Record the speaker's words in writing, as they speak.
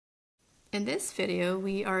In this video,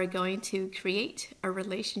 we are going to create a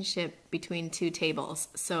relationship between two tables.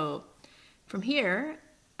 So from here,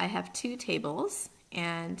 I have two tables,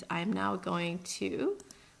 and I'm now going to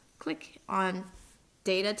click on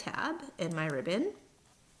Data tab in my ribbon.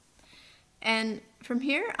 And from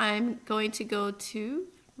here, I'm going to go to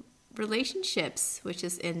Relationships, which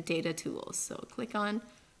is in Data Tools. So click on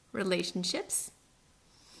Relationships,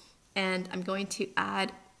 and I'm going to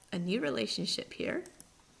add a new relationship here.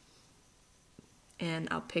 And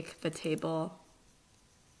I'll pick the table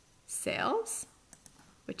Sales,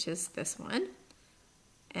 which is this one.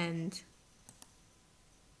 And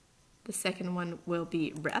the second one will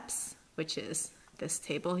be Reps, which is this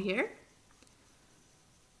table here.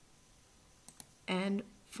 And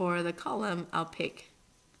for the column, I'll pick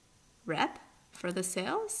Rep for the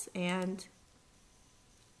sales and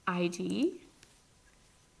ID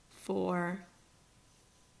for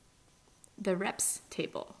the Reps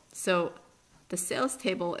table. So the sales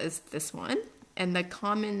table is this one, and the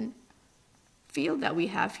common field that we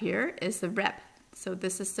have here is the rep. So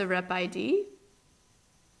this is the rep ID.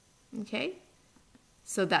 Okay,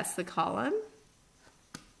 so that's the column,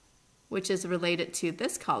 which is related to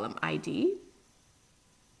this column ID.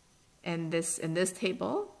 And this in this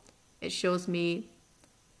table, it shows me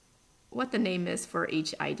what the name is for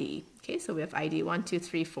each ID. Okay, so we have ID 1, 2,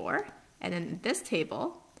 3, 4, and in this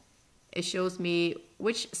table, it shows me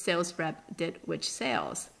which sales rep did which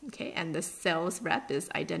sales, okay? And the sales rep is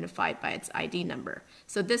identified by its ID number.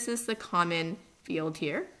 So this is the common field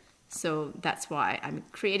here. So that's why I'm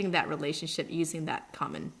creating that relationship using that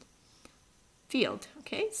common field,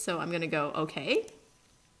 okay? So I'm gonna go okay.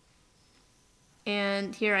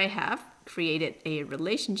 And here I have created a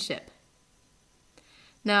relationship.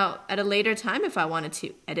 Now, at a later time, if I wanted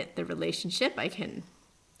to edit the relationship, I can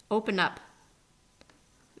open up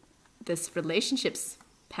this relationships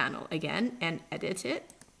panel again and edit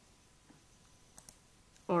it,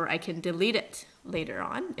 or I can delete it later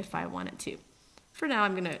on if I wanted to. For now,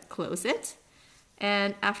 I'm gonna close it,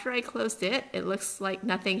 and after I closed it, it looks like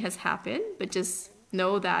nothing has happened, but just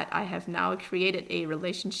know that I have now created a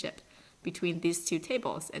relationship between these two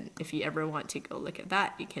tables, and if you ever want to go look at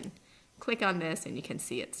that, you can click on this and you can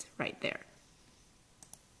see it's right there.